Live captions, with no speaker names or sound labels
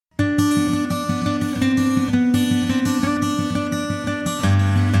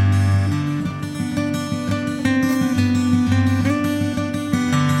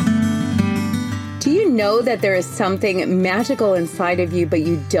know that there is something magical inside of you, but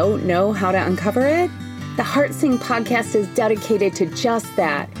you don't know how to uncover it? The HeartSing podcast is dedicated to just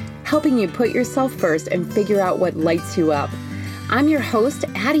that, helping you put yourself first and figure out what lights you up. I'm your host,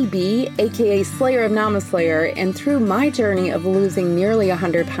 Addie B, aka Slayer of Namaslayer, and through my journey of losing nearly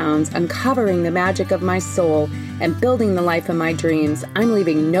 100 pounds, uncovering the magic of my soul, and building the life of my dreams, I'm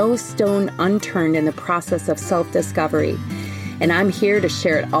leaving no stone unturned in the process of self-discovery. And I'm here to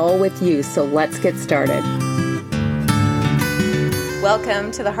share it all with you, so let's get started.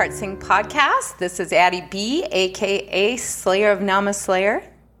 Welcome to the HeartSing podcast. This is Addie B, aka Slayer of Namaslayer.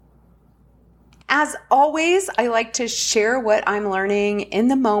 As always, I like to share what I'm learning in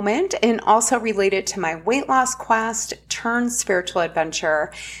the moment and also relate it to my weight loss quest turned spiritual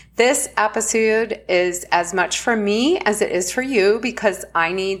adventure. This episode is as much for me as it is for you because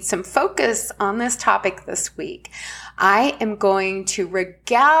I need some focus on this topic this week. I am going to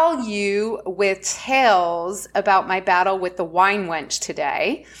regale you with tales about my battle with the wine wench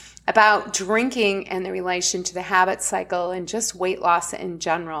today, about drinking and the relation to the habit cycle and just weight loss in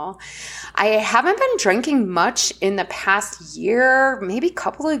general. I haven't been drinking much in the past year, maybe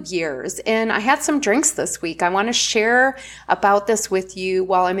couple of years, and I had some drinks this week. I want to share about this with you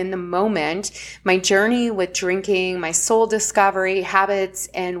while I'm in the moment, my journey with drinking, my soul discovery, habits,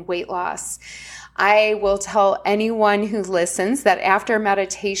 and weight loss. I will tell anyone who listens that after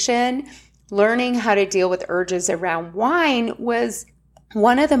meditation, learning how to deal with urges around wine was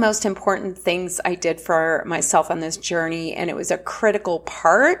one of the most important things I did for myself on this journey, and it was a critical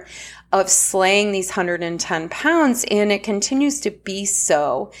part of slaying these 110 pounds, and it continues to be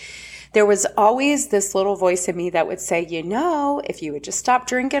so. There was always this little voice in me that would say, if you would just stop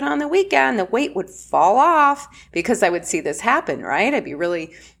drinking on the weekend, the weight would fall off, because I would see this happen, right? I'd be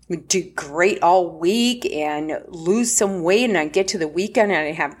really do great all week and lose some weight, and I'd get to the weekend and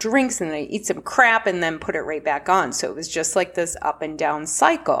I'd have drinks and I'd eat some crap and then put it right back on. So it was just like this up and down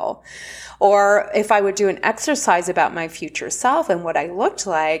cycle. Or if I would do an exercise about my future self and what I looked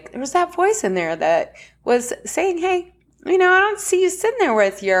like, there was that voice in there that was saying, hey, I don't see you sitting there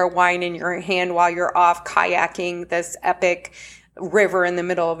with your wine in your hand while you're off kayaking this epic river in the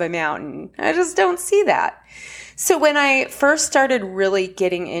middle of a mountain. I just don't see that. So when I first started really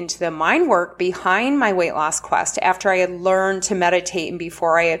getting into the mind work behind my weight loss quest, after I had learned to meditate and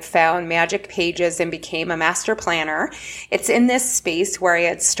before I had found magic pages and became a master planner, it's in this space where I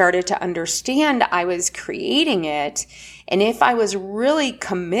had started to understand I was creating it. And if I was really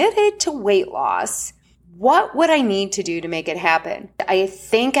committed to weight loss, what would I need to do to make it happen? I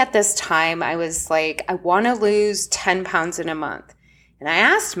think at this time I was like, I want to lose 10 pounds in a month. And I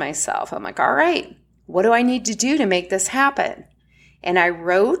asked myself, I'm like, all right, what do I need to do to make this happen? And I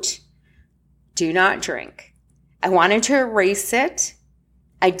wrote, do not drink. I wanted to erase it.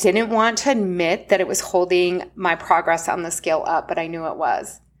 I didn't want to admit that it was holding my progress on the scale up, but I knew it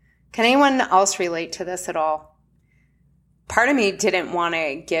was. Can anyone else relate to this at all? Part of me didn't want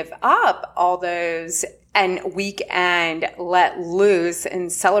to give up all those and weekend let loose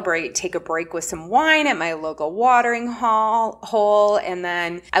and celebrate, take a break with some wine at my local watering hole, and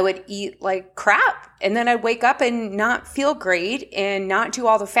then I would eat like crap. And then I'd wake up and not feel great and not do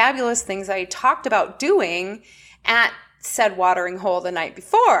all the fabulous things I talked about doing at said watering hole the night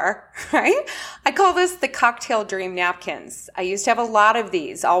before, right? I call this the cocktail dream napkins. I used to have a lot of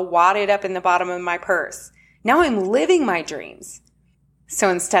these all wadded up in the bottom of my purse. Now I'm living my dreams. So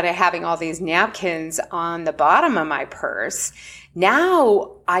instead of having all these napkins on the bottom of my purse,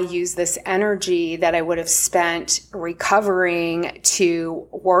 now I use this energy that I would have spent recovering to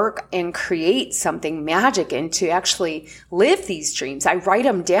work and create something magic and to actually live these dreams. I write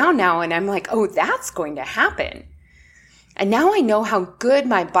them down now and I'm like, oh, that's going to happen. And now I know how good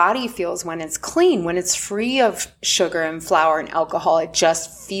my body feels when it's clean, when it's free of sugar and flour and alcohol. It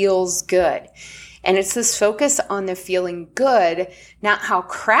just feels good. And it's this focus on the feeling good, not how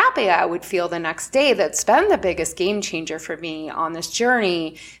crappy I would feel the next day, that's been the biggest game changer for me on this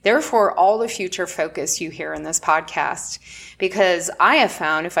journey. Therefore, all the future focus you hear in this podcast, because I have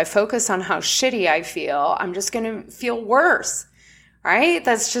found if I focus on how shitty I feel, I'm just going to feel worse, right?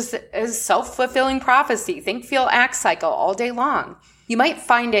 That's just a self-fulfilling prophecy. Think, feel, act cycle all day long. You might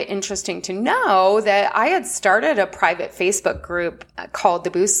find it interesting to know that I had started a private Facebook group called the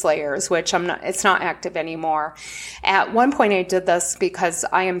Boost Slayers, which it's not active anymore. At one point I did this because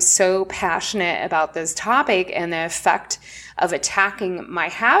I am so passionate about this topic and the effect of attacking my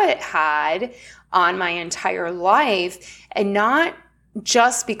habit had on my entire life, and not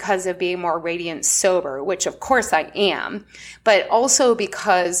just because of being more radiant sober, which of course I am, but also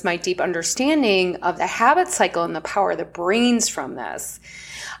because my deep understanding of the habit cycle and the power that brings from this.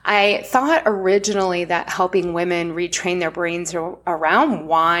 I thought originally that helping women retrain their brains around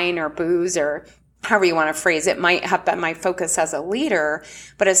wine or booze or however you want to phrase it might have been my focus as a leader.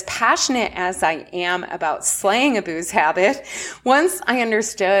 But as passionate as I am about slaying a booze habit, once I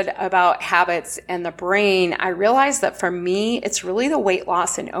understood about habits and the brain, I realized that for me, it's really the weight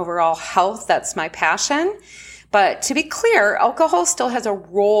loss and overall health that's my passion. But to be clear, alcohol still has a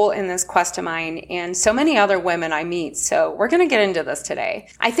role in this quest of mine and so many other women I meet. So we're going to get into this today.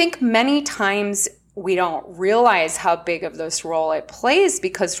 I think many times we don't realize how big of this role it plays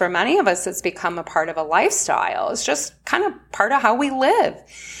because for many of us, it's become a part of a lifestyle. It's just kind of part of how we live.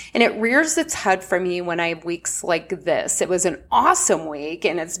 And it rears its head for me when I have weeks like this. It was an awesome week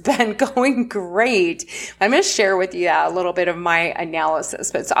and it's been going great. I'm going to share with you a little bit of my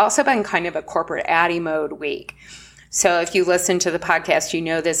analysis, but it's also been kind of a corporate Addie mode week. So if you listen to the podcast, you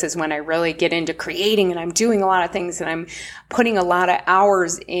know this is when I really get into creating and I'm doing a lot of things and I'm putting a lot of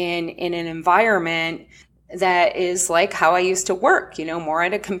hours in an environment that is like how I used to work, more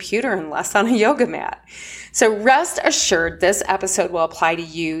at a computer and less on a yoga mat. So rest assured, this episode will apply to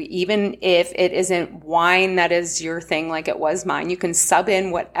you, even if it isn't wine that is your thing like it was mine. You can sub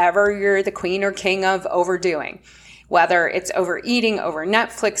in whatever you're the queen or king of overdoing. Whether it's overeating, over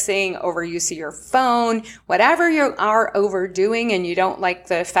Netflixing, overuse of your phone, whatever you are overdoing and you don't like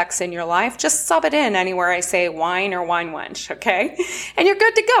the effects in your life, just sub it in anywhere I say wine or wine wench, okay? And you're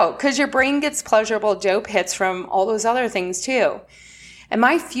good to go because your brain gets pleasurable dope hits from all those other things too. And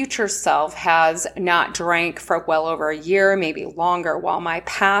my future self has not drank for well over a year, maybe longer, while my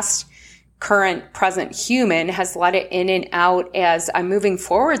past, current, present human has let it in and out as I'm moving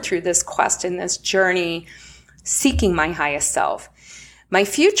forward through this quest and this journey seeking my highest self. My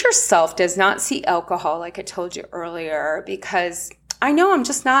future self does not see alcohol, like I told you earlier, because I know I'm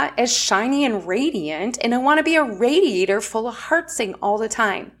just not as shiny and radiant, and I want to be a radiator full of heart sing all the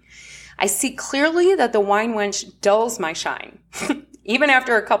time. I see clearly that the wine wench dulls my shine, even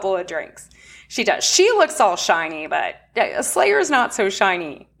after a couple of drinks. She does. She looks all shiny, but a Slayer's not so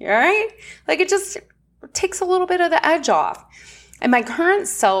shiny, all right? Like it just takes a little bit of the edge off. And my current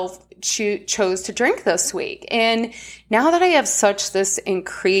self chose to drink this week. And now that I have such this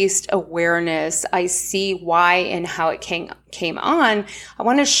increased awareness, I see why and how it came on. I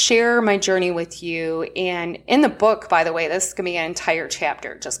want to share my journey with you. And in the book, by the way, this is going to be an entire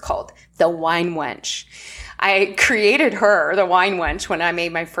chapter just called The Wine Wench. I created her, the wine wench, when I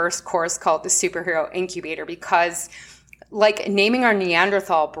made my first course called the Superhero Incubator because like naming our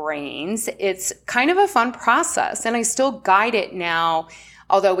Neanderthal brains, it's kind of a fun process. And I still guide it now,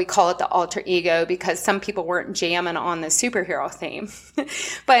 although we call it the alter ego because some people weren't jamming on the superhero theme.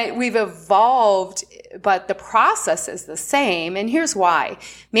 But we've evolved, but the process is the same. And here's why.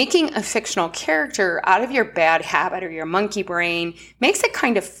 Making a fictional character out of your bad habit or your monkey brain makes it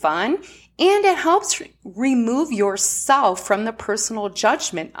kind of fun. And it helps remove yourself from the personal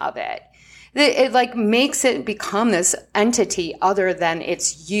judgment of it. It like makes it become this entity other than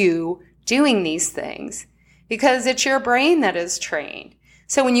it's you doing these things because it's your brain that is trained.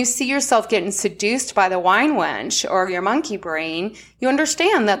 So when you see yourself getting seduced by the wine wench or your monkey brain, you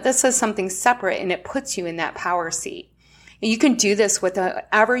understand that this is something separate and it puts you in that power seat. And you can do this with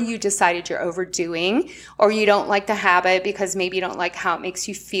whatever you decided you're overdoing or you don't like the habit because maybe you don't like how it makes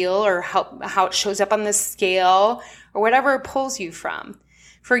you feel or how it shows up on the scale or whatever it pulls you from.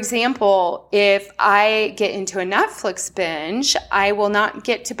 For example, if I get into a Netflix binge, I will not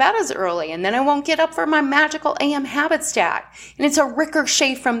get to bed as early, and then I won't get up for my magical AM habit stack. And it's a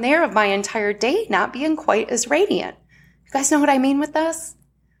ricochet from there of my entire day not being quite as radiant. You guys know what I mean with this?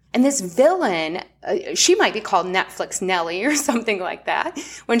 And this villain, she might be called Netflix Nelly or something like that.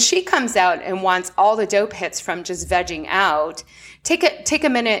 When she comes out and wants all the dope hits from just vegging out, take a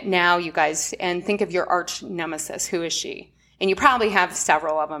minute now, you guys, and think of your arch nemesis. Who is she? And you probably have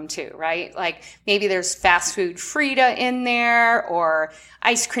several of them too, right? Like maybe there's fast food Frida in there or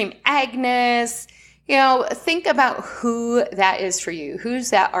ice cream Agnes. Think about who that is for you.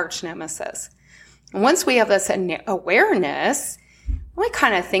 Who's that arch nemesis? And once we have this awareness, we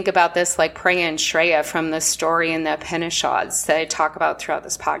kind of think about this like Preya and Shreya from the story in the Upanishads that I talk about throughout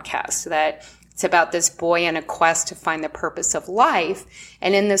this podcast, that it's about this boy in a quest to find the purpose of life.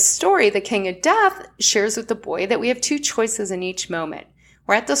 And in this story, the king of death shares with the boy that we have two choices in each moment.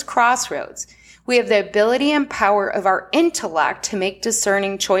 We're at this crossroads. We have the ability and power of our intellect to make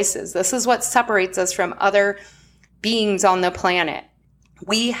discerning choices. This is what separates us from other beings on the planet.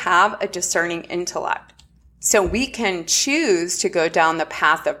 We have a discerning intellect. So we can choose to go down the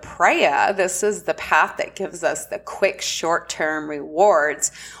path of Preya. This is the path that gives us the quick short-term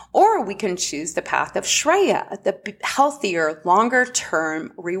rewards. Or we can choose the path of Shreya, the healthier,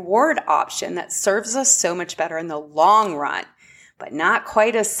 longer-term reward option that serves us so much better in the long run, but not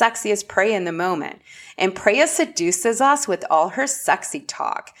quite as sexy as Preya in the moment. And Preya seduces us with all her sexy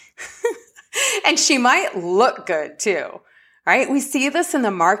talk. And she might look good too. Right? We see this in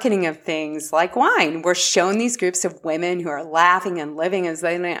the marketing of things like wine. We're shown these groups of women who are laughing and living as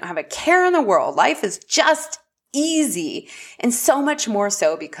they don't have a care in the world. Life is just easy, and so much more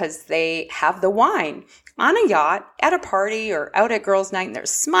so because they have the wine on a yacht, at a party, or out at girls' night, and they're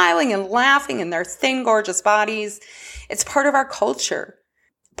smiling and laughing in their thin, gorgeous bodies. It's part of our culture.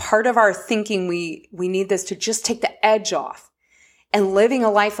 Part of our thinking, we need this to just take the edge off. And living a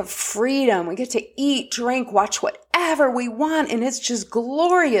life of freedom. We get to eat, drink, watch whatever we want, and it's just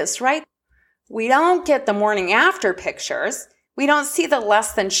glorious, right? We don't get the morning after pictures. We don't see the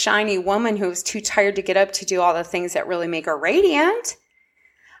less than shiny woman who's too tired to get up to do all the things that really make her radiant.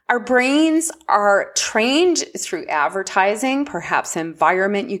 Our brains are trained through advertising, perhaps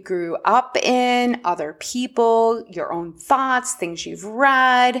environment you grew up in, other people, your own thoughts, things you've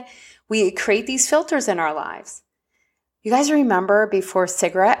read. We create these filters in our lives. You guys remember before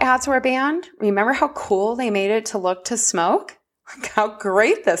cigarette ads were banned? Remember how cool they made it to look to smoke? Like how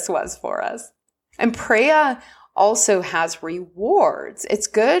great this was for us. And Preya also has rewards. It's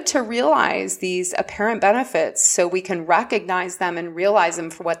good to realize these apparent benefits so we can recognize them and realize them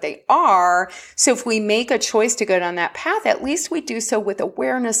for what they are. So if we make a choice to go down that path, at least we do so with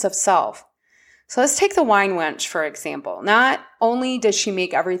awareness of self. So let's take the wine wench, for example. Not only does she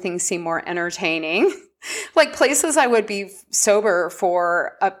make everything seem more entertaining, like places I would be sober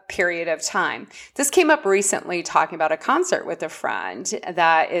for a period of time. This came up recently talking about a concert with a friend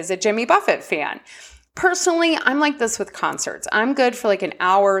that is a Jimmy Buffett fan. Personally, I'm like this with concerts. I'm good for like an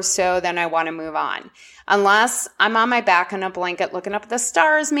hour or so, then I want to move on. Unless I'm on my back in a blanket looking up at the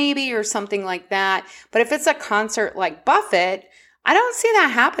stars maybe or something like that. But if it's a concert like Buffett, I don't see that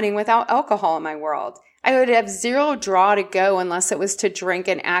happening without alcohol in my world. I would have zero draw to go unless it was to drink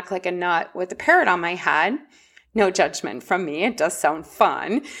and act like a nut with a parrot on my head. No judgment from me. It does sound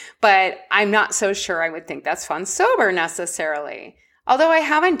fun, but I'm not so sure I would think that's fun sober necessarily. Although I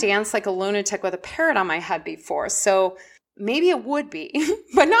haven't danced like a lunatic with a parrot on my head before, so maybe it would be,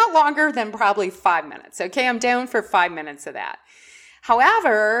 but not longer than probably 5 minutes. Okay, I'm down for 5 minutes of that.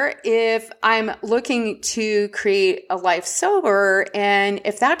 However, if I'm looking to create a life sober, and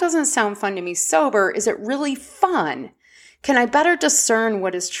if that doesn't sound fun to me sober, is it really fun? Can I better discern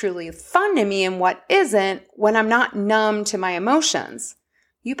what is truly fun to me and what isn't when I'm not numb to my emotions?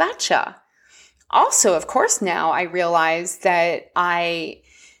 You betcha. Also, of course, now I realize that I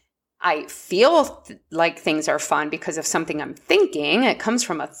feel like things are fun because of something I'm thinking. It comes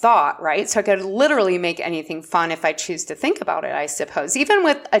from a thought, right? So I could literally make anything fun if I choose to think about it, I suppose, even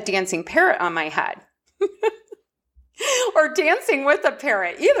with a dancing parrot on my head. Or dancing with a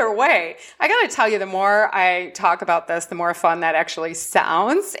parrot. Either way, I got to tell you, the more I talk about this, the more fun that actually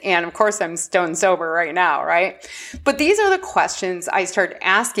sounds. And of course, I'm stone sober right now, right? But these are the questions I started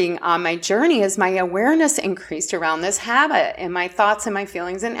asking on my journey as my awareness increased around this habit and my thoughts and my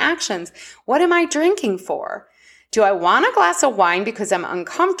feelings and actions. What am I drinking for? Do I want a glass of wine because I'm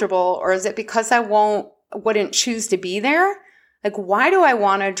uncomfortable, or is it because I wouldn't choose to be there? Like, why do I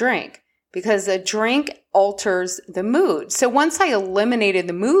want to drink? Because a drink alters the mood. So once I eliminated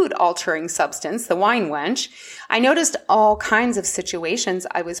the mood altering substance, the wine wench, I noticed all kinds of situations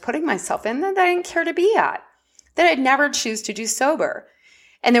I was putting myself in that I didn't care to be at, that I'd never choose to do sober.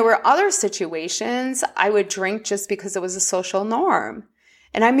 And there were other situations I would drink just because it was a social norm.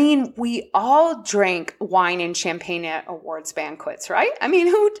 And I mean, we all drink wine and champagne at awards banquets, right? I mean,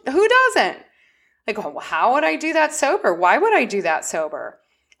 who doesn't? Like, well, how would I do that sober? Why would I do that sober?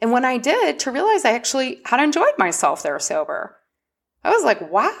 And when I did, to realize I actually had enjoyed myself there sober. I was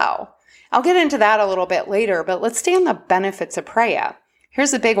like, wow. I'll get into that a little bit later, but let's stay on the benefits of Preya. Here's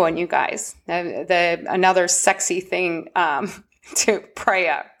the big one, you guys. Another sexy thing to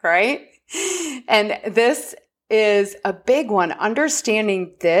Preya, right? And this is a big one.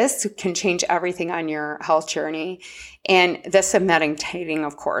 Understanding this can change everything on your health journey. And this of meditating,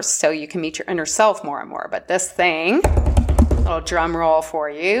 of course, so you can meet your inner self more and more. But this thing, little drum roll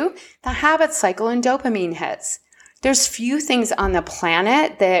for you, the habit cycle and dopamine hits. There's few things on the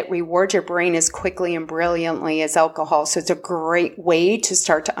planet that reward your brain as quickly and brilliantly as alcohol. So it's a great way to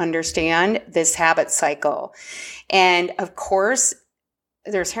start to understand this habit cycle. And of course,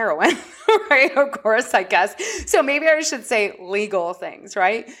 there's heroin, right? Of course, I guess. So maybe I should say legal things,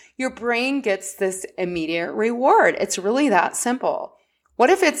 right? Your brain gets this immediate reward. It's really that simple. What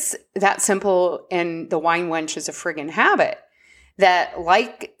if it's that simple and the wine wench is a friggin' habit? That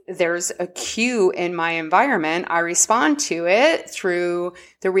like there's a cue in my environment, I respond to it through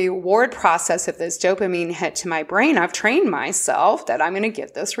the reward process of this dopamine hit to my brain. I've trained myself that I'm going to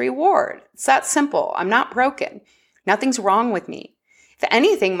get this reward. It's that simple. I'm not broken. Nothing's wrong with me. If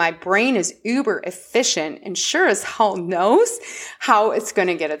anything, my brain is uber efficient and sure as hell knows how it's going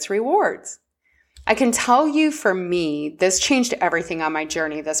to get its rewards. I can tell you for me, this changed everything on my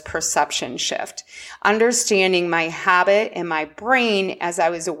journey, this perception shift. Understanding my habit and my brain as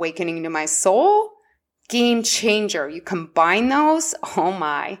I was awakening to my soul, game changer. You combine those, oh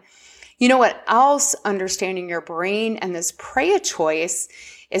my. You know what else? Understanding your brain and this pray choice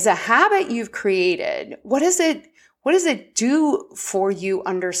is a habit you've created. What does it do for you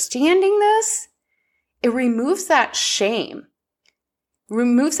understanding this? It removes that shame.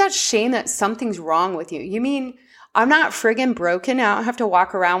 Removes that shame that something's wrong with you. You mean I'm not friggin' broken? I don't have to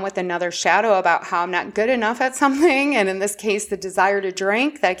walk around with another shadow about how I'm not good enough at something. And in this case, the desire to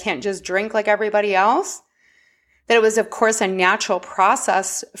drink, that I can't just drink like everybody else. That it was, of course, a natural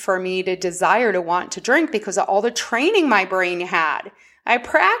process for me to desire to want to drink because of all the training my brain had. I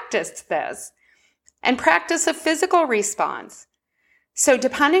practiced this and practiced a physical response. So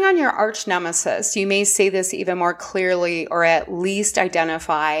depending on your arch nemesis, you may say this even more clearly or at least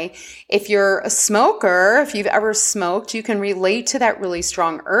identify. If you're a smoker, if you've ever smoked, you can relate to that really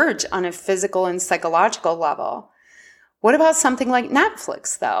strong urge on a physical and psychological level. What about something like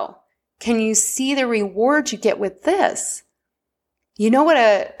Netflix, though? Can you see the reward you get with this? You know what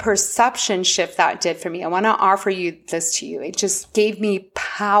a perception shift that did for me? I want to offer this to you. It just gave me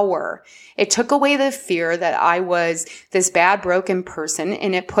power. It took away the fear that I was this bad, broken person,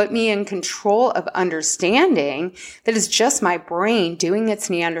 and it put me in control of understanding that it's just my brain doing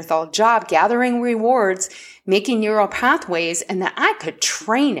its Neanderthal job, gathering rewards, making neural pathways, and that I could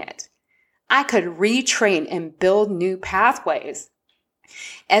train it. I could retrain and build new pathways.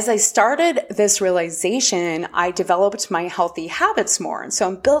 As I started this realization, I developed my healthy habits more. And so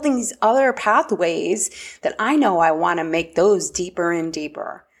I'm building these other pathways that I know I want to make those deeper and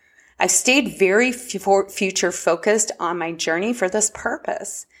deeper. I've stayed very future focused on my journey for this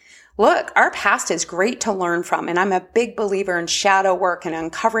purpose. Look, our past is great to learn from, and I'm a big believer in shadow work and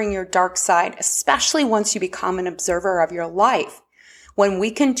uncovering your dark side, especially once you become an observer of your life. When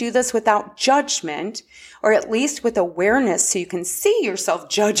we can do this without judgment, or at least with awareness so you can see yourself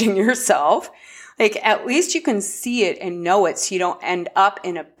judging yourself, like at least you can see it and know it so you don't end up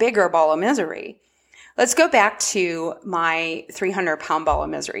in a bigger ball of misery. Let's go back to my 300-pound ball of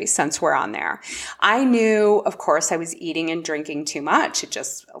misery since we're on there. I knew, of course, I was eating and drinking too much.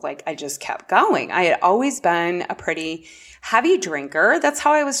 I just kept going. I had always been a pretty heavy drinker. That's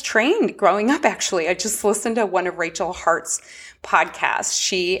how I was trained growing up, actually. I just listened to one of Rachel Hart's podcasts.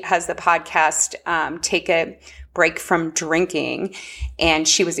 She has the podcast, Take a Break from Drinking, and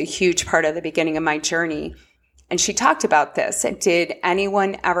she was a huge part of the beginning of my journey. And she talked about this. Did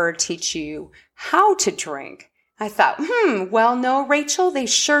anyone ever teach you how to drink? I thought, well, no, Rachel, they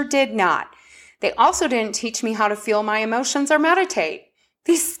sure did not. They also didn't teach me how to feel my emotions or meditate.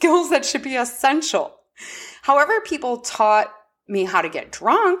 These skills that should be essential. However, people taught me how to get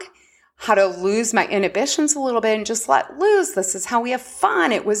drunk, how to lose my inhibitions a little bit and just let loose. This is how we have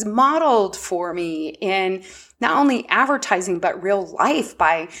fun. It was modeled for me in not only advertising, but real life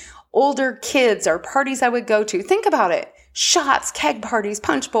by older kids or parties I would go to. Think about it. Shots, keg parties,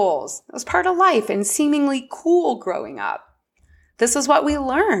 punch bowls. It was part of life and seemingly cool growing up. This is what we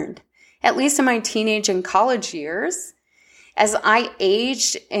learned, at least in my teenage and college years. As I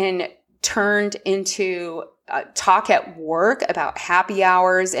aged and turned into talk at work about happy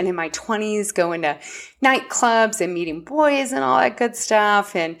hours, and in my 20s going to nightclubs and meeting boys and all that good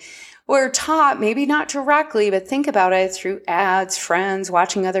stuff. And we're taught, maybe not directly, but think about it through ads, friends,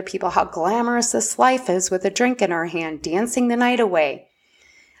 watching other people, how glamorous this life is with a drink in our hand, dancing the night away.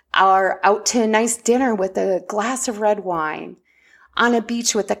 Or out to a nice dinner with a glass of red wine, on a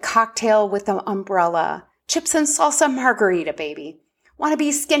beach with a cocktail with an umbrella, chips and salsa margarita, baby. Want to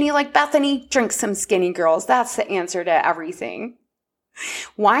be skinny like Bethany? Drink some Skinny Girls. That's the answer to everything.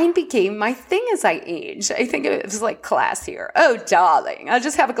 Wine became my thing as I aged. I think it was like classier. Oh, darling, I'll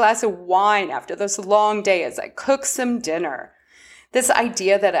just have a glass of wine after this long day as I cook some dinner. This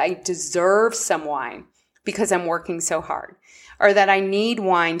idea that I deserve some wine because I'm working so hard, or that I need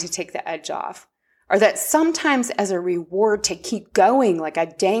wine to take the edge off, or that sometimes as a reward to keep going, like I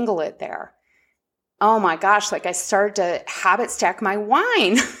dangle it there. oh my gosh, like I started to habit stack my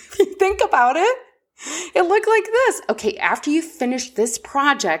wine. If you think about it, it looked like this. Okay, after you finish this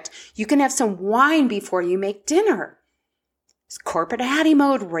project, you can have some wine before you make dinner. It's corporate Addie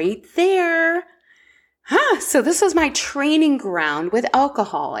mode right there. So this was my training ground with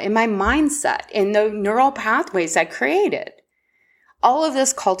alcohol and my mindset and the neural pathways I created. All of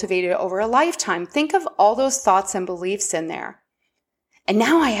this cultivated over a lifetime. Think of all those thoughts and beliefs in there. And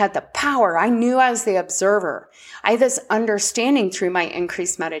now I had the power. I knew I was the observer. I had this understanding through my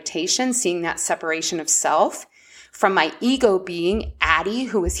increased meditation, seeing that separation of self from my ego being Addie,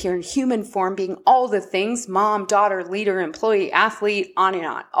 who was here in human form, being all the things, mom, daughter, leader, employee, athlete, on and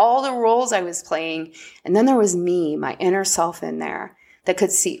on, all the roles I was playing. And then there was me, my inner self in there that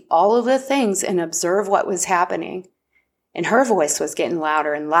could see all of the things and observe what was happening. And her voice was getting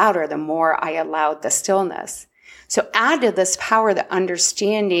louder and louder the more I allowed the stillness. So add to this power the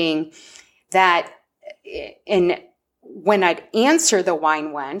understanding that when I'd answer the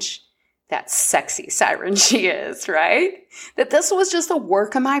wine wench, that sexy siren she is, right? That this was just a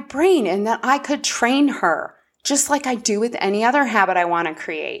work of my brain and that I could train her just like I do with any other habit I want to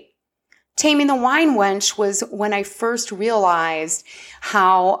create. Taming the wine wench was when I first realized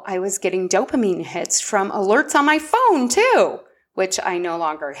how I was getting dopamine hits from alerts on my phone too, which I no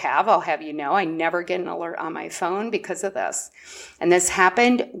longer have. I'll have you know, I never get an alert on my phone because of this. And this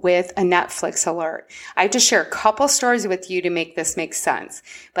happened with a Netflix alert. I have to share a couple stories with you to make this make sense,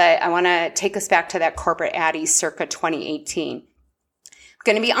 but I want to take us back to that corporate Addie circa 2018. I'm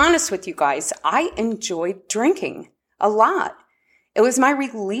going to be honest with you guys. I enjoyed drinking a lot. It was my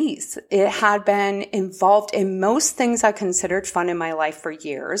release. It had been involved in most things I considered fun in my life for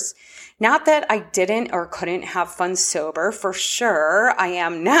years. Not that I didn't or couldn't have fun sober, for sure. I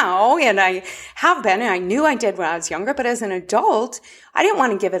am now, and I have been, and I knew I did when I was younger, but as an adult, I didn't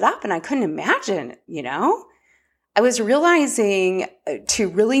want to give it up, and I couldn't imagine, I was realizing to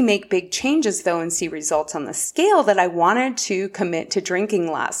really make big changes, though, and see results on the scale that I wanted to commit to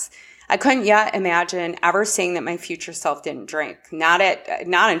drinking less. I couldn't yet imagine ever saying that my future self didn't drink. Not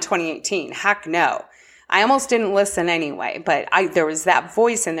in 2018. Heck no. I almost didn't listen anyway, but there was that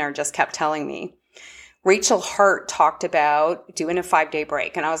voice in there just kept telling me. Rachel Hart talked about doing a 5-day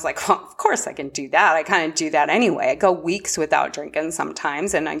break. And I was like, well, of course I can do that. I kind of do that anyway. I go weeks without drinking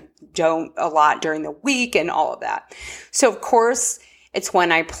sometimes, and I don't a lot during the week and all of that. So of course, it's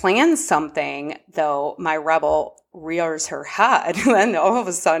when I plan something, though, my rebel rears her head. Then all of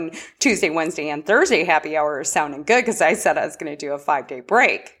a sudden, Tuesday, Wednesday, and Thursday happy hour are sounding good because I said I was going to do a 5-day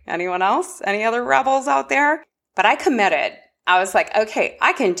break. Anyone else? Any other rebels out there? But I committed. I was like, okay,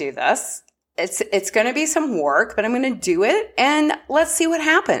 I can do this. It's going to be some work, but I'm going to do it, and let's see what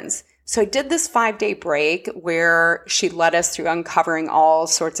happens. So I did this 5-day break where she led us through uncovering all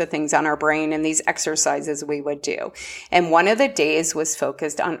sorts of things on our brain and these exercises we would do. And one of the days was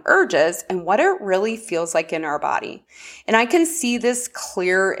focused on urges and what it really feels like in our body. And I can see this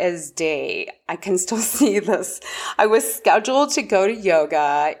clear as day. I can still see this. I was scheduled to go to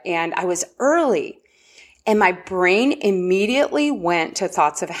yoga, and I was early. And my brain immediately went to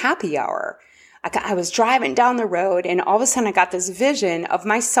thoughts of happy hour. I was driving down the road, and all of a sudden I got this vision of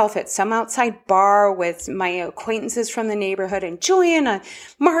myself at some outside bar with my acquaintances from the neighborhood, enjoying a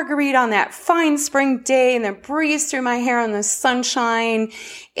margarita on that fine spring day, and the breeze through my hair in the sunshine.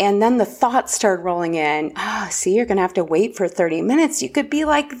 And then the thoughts started rolling in. See, you're going to have to wait for 30 minutes. You could be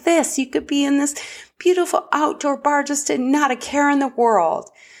like this. You could be in this beautiful outdoor bar, just not a care in the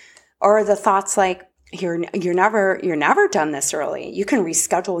world. Or the thoughts like, You're never done this early. You can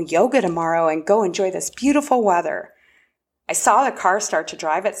reschedule yoga tomorrow and go enjoy this beautiful weather. I saw the car start to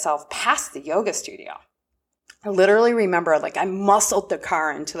drive itself past the yoga studio. I literally remember I muscled the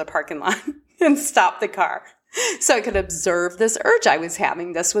car into the parking lot and stopped the car so I could observe this urge I was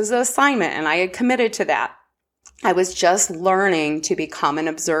having. This was an assignment, and I had committed to that. I was just learning to become an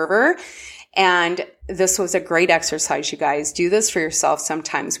observer. And this was a great exercise, you guys. Do this for yourself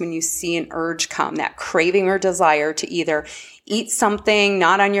sometimes when you see an urge come, that craving or desire to either eat something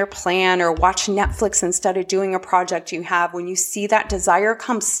not on your plan or watch Netflix instead of doing a project you have. When you see that desire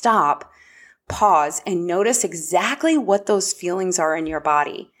come, stop, pause, and notice exactly what those feelings are in your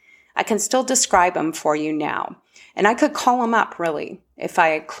body. I can still describe them for you now. And I could call them up, really, if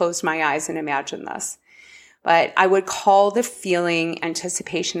I closed my eyes and imagined this. But I would call the feeling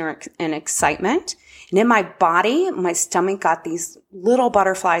anticipation and excitement. And in my body, my stomach got these little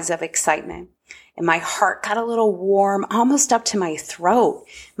butterflies of excitement. And my heart got a little warm, almost up to my throat.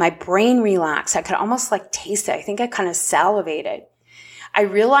 My brain relaxed. I could almost taste it. I think I kind of salivated. I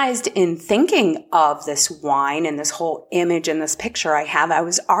realized in thinking of this wine and this whole image and this picture I have, I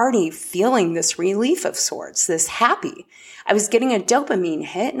was already feeling this relief of sorts, this happy. I was getting a dopamine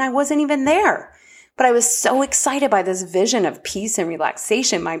hit and I wasn't even there. But I was so excited by this vision of peace and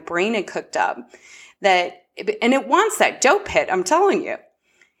relaxation my brain had cooked up and it wants that dope hit, I'm telling you.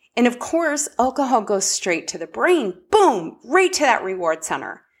 And of course, alcohol goes straight to the brain, boom, right to that reward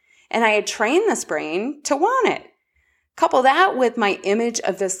center. And I had trained this brain to want it. Couple that with my image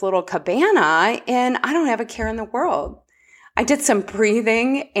of this little cabana, and I don't have a care in the world. I did some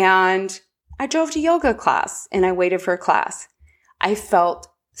breathing and I drove to yoga class and I waited for a class. I felt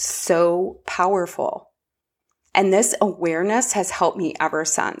so powerful. And this awareness has helped me ever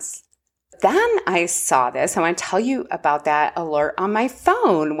since. Then I saw this. I want to tell you about that alert on my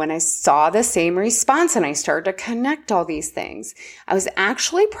phone when I saw the same response and I started to connect all these things. I was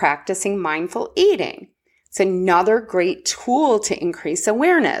actually practicing mindful eating. It's another great tool to increase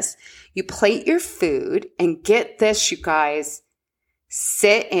awareness. You plate your food and get this, you guys,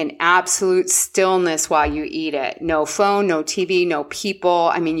 sit in absolute stillness while you eat it. No phone, no TV, no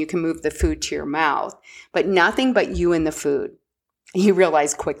people. I mean, you can move the food to your mouth, but nothing but you and the food. You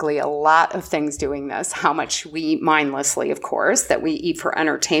realize quickly a lot of things doing this, how much we eat mindlessly, of course, that we eat for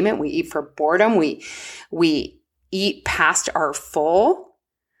entertainment, we eat for boredom, we eat past our full.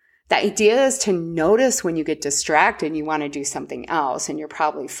 The idea is to notice when you get distracted and you want to do something else and you're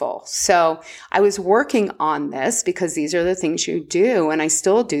probably full. So I was working on this because these are the things you do and I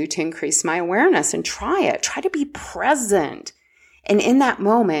still do to increase my awareness and try it. Try to be present and in that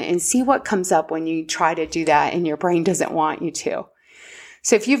moment and see what comes up when you try to do that and your brain doesn't want you to.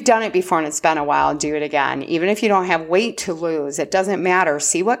 So if you've done it before and it's been a while, do it again. Even if you don't have weight to lose, it doesn't matter.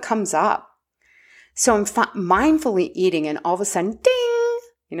 See what comes up. So I'm mindfully eating and all of a sudden, ding!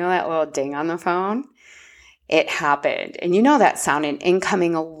 You know that little ding on the phone? It happened. And you know that sound, an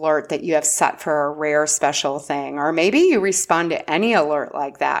incoming alert that you have set for a rare special thing. Or maybe you respond to any alert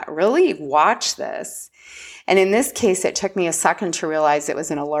like that. Really watch this. And in this case, it took me a second to realize it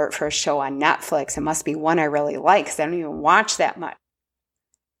was an alert for a show on Netflix. It must be one I really like because I don't even watch that much.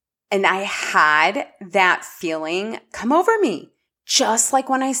 And I had that feeling come over me, just like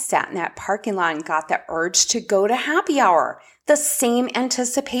when I sat in that parking lot and got the urge to go to happy hour. The same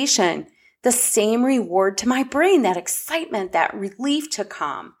anticipation, the same reward to my brain, that excitement, that relief to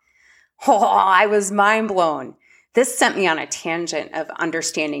come. Oh, I was mind blown. This sent me on a tangent of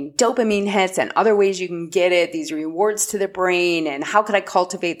understanding dopamine hits and other ways you can get it, these rewards to the brain, and how could I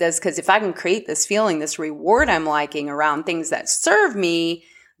cultivate this? Because if I can create this feeling, this reward I'm liking around things that serve me,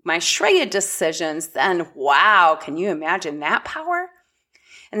 my Shreya decisions, then wow, can you imagine that power?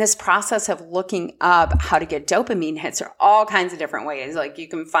 And this process of looking up how to get dopamine hits are all kinds of different ways. Like you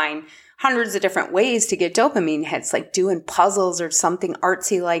can find hundreds of different ways to get dopamine hits, like doing puzzles or something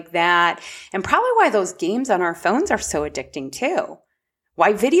artsy like that. And probably why those games on our phones are so addicting too.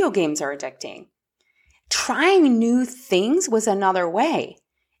 Why video games are addicting. Trying new things was another way.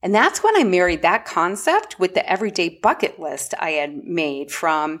 And that's when I married that concept with the everyday bucket list I had made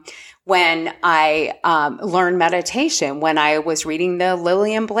from when I learned meditation, when I was reading the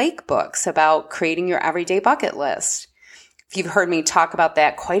Lillian Blake books about creating your everyday bucket list. If you've heard me talk about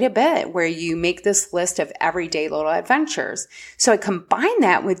that quite a bit, where you make this list of everyday little adventures. So I combine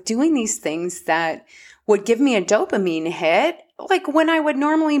that with doing these things that would give me a dopamine hit, like when I would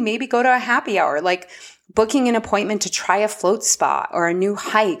normally maybe go to a happy hour, like booking an appointment to try a float spa or a new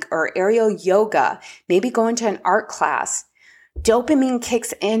hike or aerial yoga, maybe going to an art class. Dopamine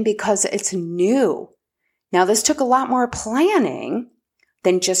kicks in because it's new. Now, this took a lot more planning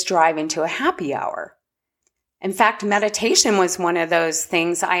than just driving to a happy hour. In fact, meditation was one of those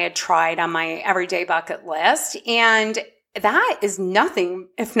things I had tried on my everyday bucket list, and that is nothing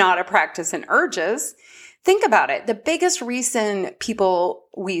if not a practice in urges. Think about it. The biggest reason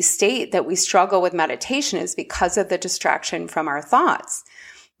we state that we struggle with meditation is because of the distraction from our thoughts.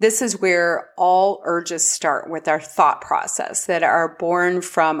 This is where all urges start, with our thought process that are born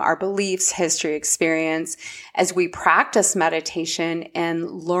from our beliefs, history, experience. As we practice meditation and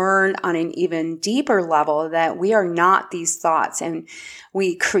learn on an even deeper level that we are not these thoughts and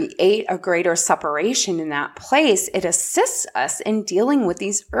we create a greater separation in that place, it assists us in dealing with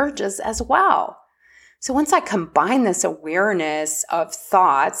these urges as well. So once I combine this awareness of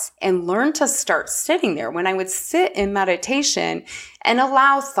thoughts and learn to start sitting there, when I would sit in meditation and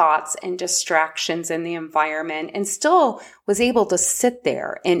allow thoughts and distractions in the environment and still was able to sit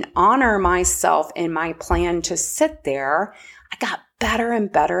there and honor myself in my plan to sit there, I got better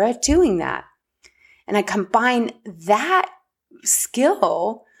and better at doing that. And I combine that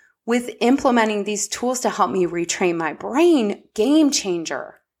skill with implementing these tools to help me retrain my brain, game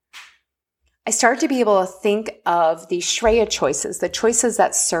changer. I started to be able to think of the Shreya choices, the choices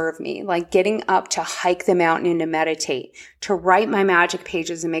that serve me, like getting up to hike the mountain and to meditate, to write my magic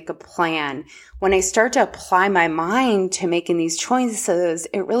pages and make a plan. When I start to apply my mind to making these choices,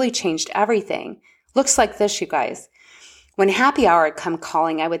 it really changed everything. Looks like this, you guys. When happy hour had come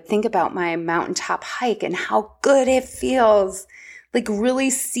calling, I would think about my mountaintop hike and how good it feels. Like really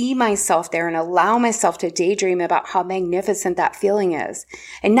see myself there and allow myself to daydream about how magnificent that feeling is.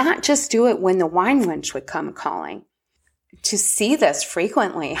 And not just do it when the wine wench would come calling. To see this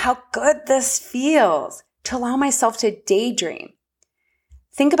frequently, how good this feels. To allow myself to daydream.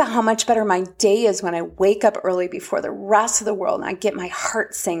 Think about how much better my day is when I wake up early before the rest of the world and I get my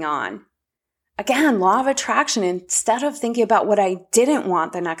heart sing on. Again, law of attraction, instead of thinking about what I didn't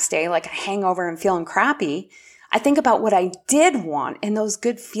want the next day, like a hangover and feeling crappy, I think about what I did want and those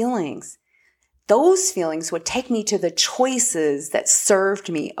good feelings. Those feelings would take me to the choices that served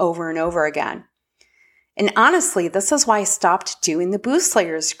me over and over again. And honestly, this is why I stopped doing the Boost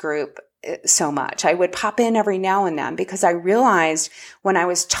Slayers group so much. I would pop in every now and then because I realized when I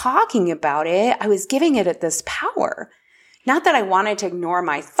was talking about it, I was giving it this power. Not that I wanted to ignore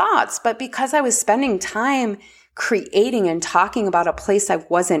my thoughts, but because I was spending time creating and talking about a place I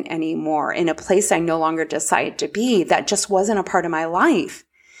wasn't anymore, in a place I no longer decided to be, that just wasn't a part of my life.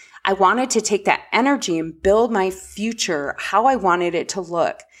 I wanted to take that energy and build my future how I wanted it to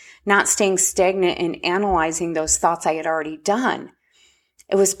look, not staying stagnant and analyzing those thoughts I had already done.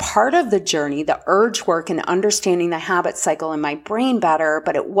 It was part of the journey, the urge work and understanding the habit cycle in my brain better,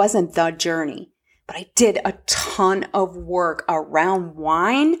 but it wasn't the journey. But I did a ton of work around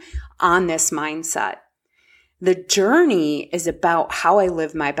wine on this mindset. The journey is about how I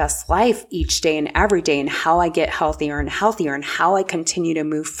live my best life each day and every day and how I get healthier and healthier and how I continue to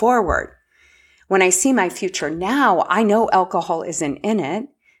move forward. When I see my future now, I know alcohol isn't in it.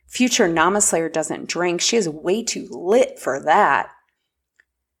 Future Namaslayer doesn't drink. She is way too lit for that.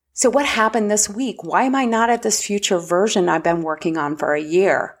 So what happened this week? Why am I not at this future version I've been working on for a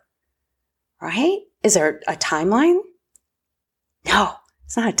year? Right? Is there a timeline? No.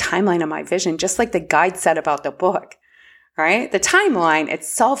 It's not a timeline of my vision, just like the guide said about the book, right? The timeline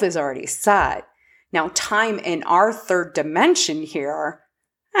itself is already set. Now, time in our third dimension here,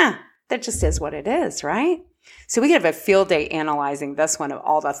 that just is what it is, right? So we could have a field day analyzing this one of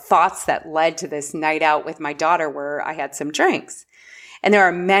all the thoughts that led to this night out with my daughter where I had some drinks. And there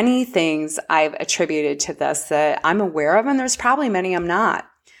are many things I've attributed to this that I'm aware of, and there's probably many I'm not.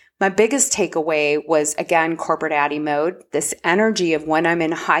 My biggest takeaway was, again, corporate Addie mode, this energy of when I'm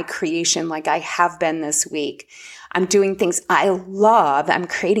in high creation like I have been this week. I'm doing things I love. I'm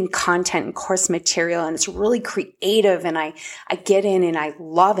creating content and course material, and it's really creative, and I get in and I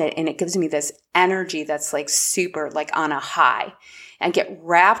love it, and it gives me this energy that's like super, like on a high. I get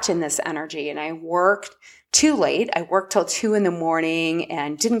wrapped in this energy, and I worked too late. I worked till 2 a.m.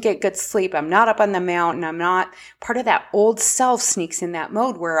 and didn't get good sleep. I'm not up on the mountain. I'm not part of that old self sneaks in that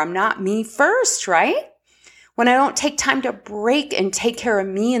mode where I'm not me first, right? When I don't take time to break and take care of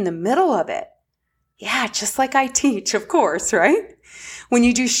me in the middle of it. Yeah, just like I teach, of course, right? When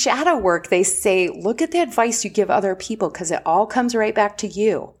you do shadow work, they say, look at the advice you give other people because it all comes right back to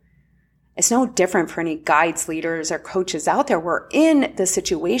you. It's no different for any guides, leaders, or coaches out there. We're in the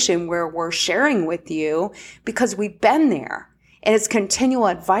situation where we're sharing with you because we've been there. And it's continual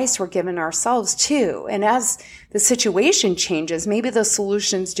advice we're giving ourselves too. And as the situation changes, maybe the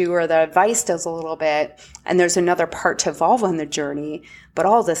solutions do or the advice does a little bit, and there's another part to evolve on the journey, but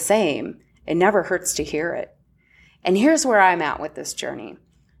all the same, it never hurts to hear it. And here's where I'm at with this journey.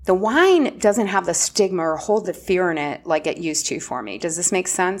 The wine doesn't have the stigma or hold the fear in it like it used to for me. Does this make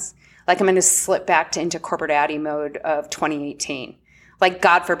sense? Like I'm going to slip back into corporate Addie mode of 2018. Like,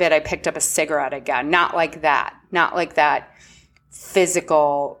 God forbid I picked up a cigarette again. Not like that. Not like that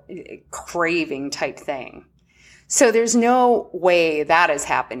physical craving type thing. So there's no way that is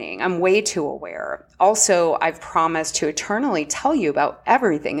happening. I'm way too aware. Also, I've promised to eternally tell you about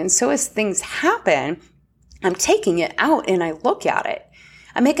everything. And so as things happen, I'm taking it out and I look at it.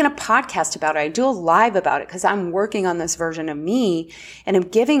 I'm making a podcast about it. I do a live about it because I'm working on this version of me and I'm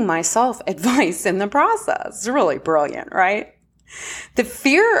giving myself advice in the process. It's really brilliant, right? The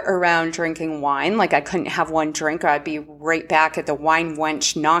fear around drinking wine, like I couldn't have one drink or I'd be right back at the wine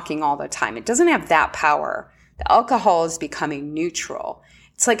wench knocking all the time. It doesn't have that power. The alcohol is becoming neutral.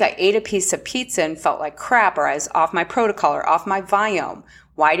 It's like I ate a piece of pizza and felt like crap, or I was off my protocol or off my Viome.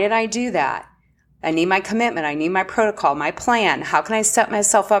 Why did I do that? I need my commitment. I need my protocol, my plan. How can I set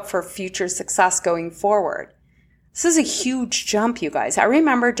myself up for future success going forward? This is a huge jump, you guys. I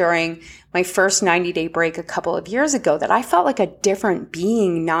remember during my first 90-day break a couple of years ago that I felt like a different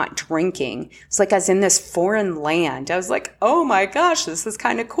being not drinking. It's like I was in this foreign land. I was like, oh my gosh, this is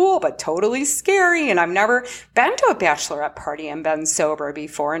kind of cool, but totally scary. And I've never been to a bachelorette party and been sober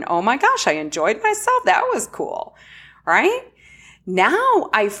before. And oh my gosh, I enjoyed myself. That was cool, right? Now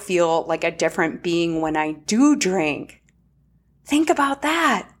I feel like a different being when I do drink. Think about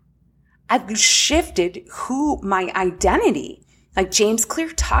that. I've shifted my identity. Like James Clear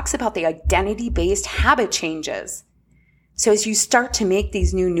talks about the identity-based habit changes. So as you start to make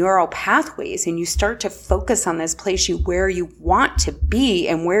these new neural pathways and you start to focus on this place where you want to be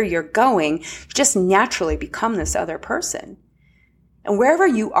and where you're going, you just naturally become this other person. And wherever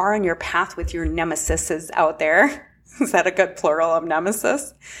you are in your path with your nemesises out there, is that a good plural of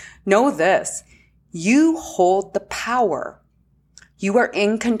nemesis? Know this, you hold the power. You are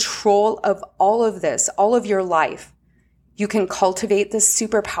in control of all of this, all of your life. You can cultivate this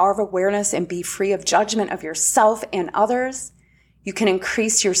superpower of awareness and be free of judgment of yourself and others. You can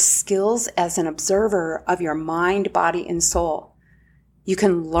increase your skills as an observer of your mind, body, and soul. You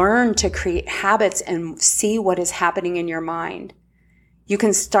can learn to create habits and see what is happening in your mind. You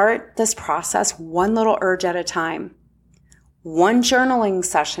can start this process one little urge at a time, one journaling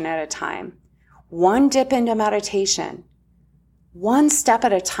session at a time, one dip into meditation, one step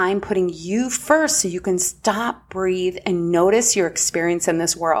at a time, putting you first so you can stop, breathe, and notice your experience in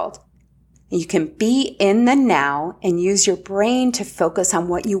this world. You can be in the now and use your brain to focus on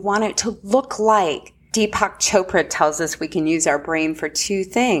what you want it to look like. Deepak Chopra tells us we can use our brain for two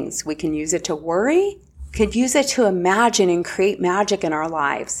things. We can use it to worry, we could use it to imagine and create magic in our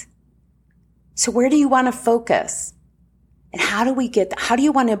lives. So where do you want to focus? And how do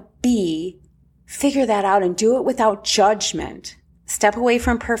you want to be? Figure that out and do it without judgment. Step away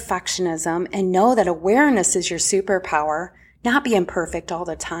from perfectionism and know that awareness is your superpower, not being perfect all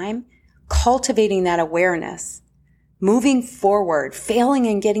the time, cultivating that awareness, moving forward, failing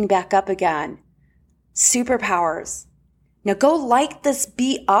and getting back up again. Superpowers. Now go light this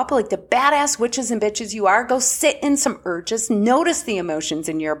beat up like the badass witches and bitches you are. Go sit in some urges, notice the emotions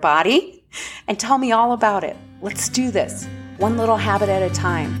in your body, and tell me all about it. Let's do this. One little habit at a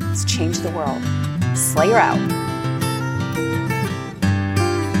time. Let's change the world. Slayer out.